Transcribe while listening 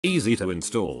Easy to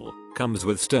install, comes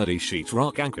with sturdy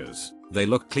sheetrock anchors. They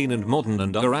look clean and modern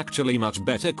and are actually much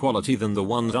better quality than the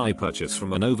ones I purchased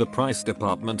from an overpriced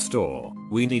department store.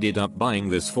 We needed up buying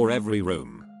this for every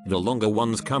room. The longer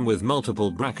ones come with multiple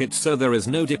brackets so there is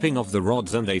no dipping of the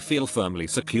rods and they feel firmly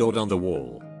secured on the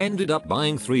wall. Ended up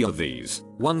buying 3 of these,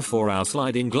 one for our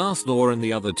sliding glass door and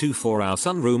the other 2 for our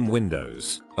sunroom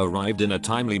windows. Arrived in a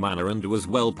timely manner and was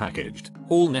well packaged,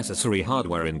 all necessary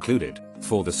hardware included.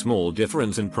 For the small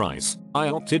difference in price, I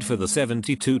opted for the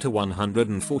 72 to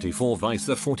 144 vice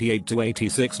the 48 to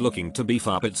 86, looking to beef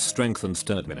up its strength and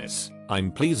sturdiness.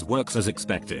 I'm pleased works as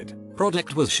expected.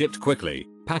 Product was shipped quickly,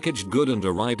 packaged good and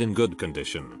arrived in good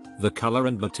condition. The color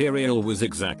and material was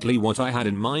exactly what I had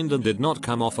in mind and did not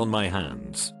come off on my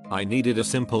hands. I needed a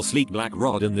simple sleek black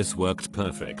rod and this worked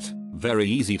perfect. Very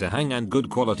easy to hang and good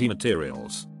quality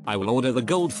materials. I will order the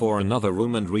gold for another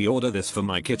room and reorder this for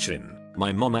my kitchen.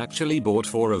 My mom actually bought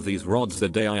 4 of these rods the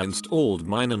day I installed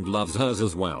mine and loves hers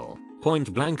as well.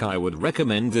 Point blank I would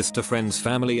recommend this to friends,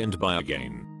 family and buy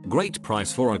again. Great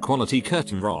price for a quality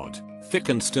curtain rod. Thick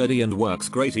and sturdy and works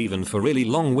great even for really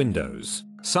long windows.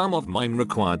 Some of mine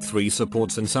required 3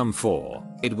 supports and some 4.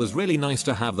 It was really nice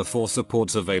to have the 4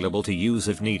 supports available to use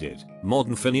if needed.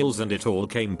 Modern finials and it all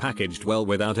came packaged well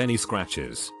without any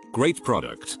scratches. Great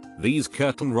product. These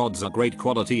curtain rods are great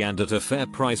quality and at a fair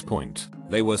price point.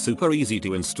 They were super easy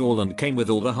to install and came with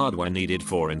all the hardware needed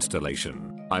for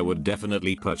installation. I would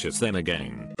definitely purchase them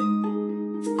again.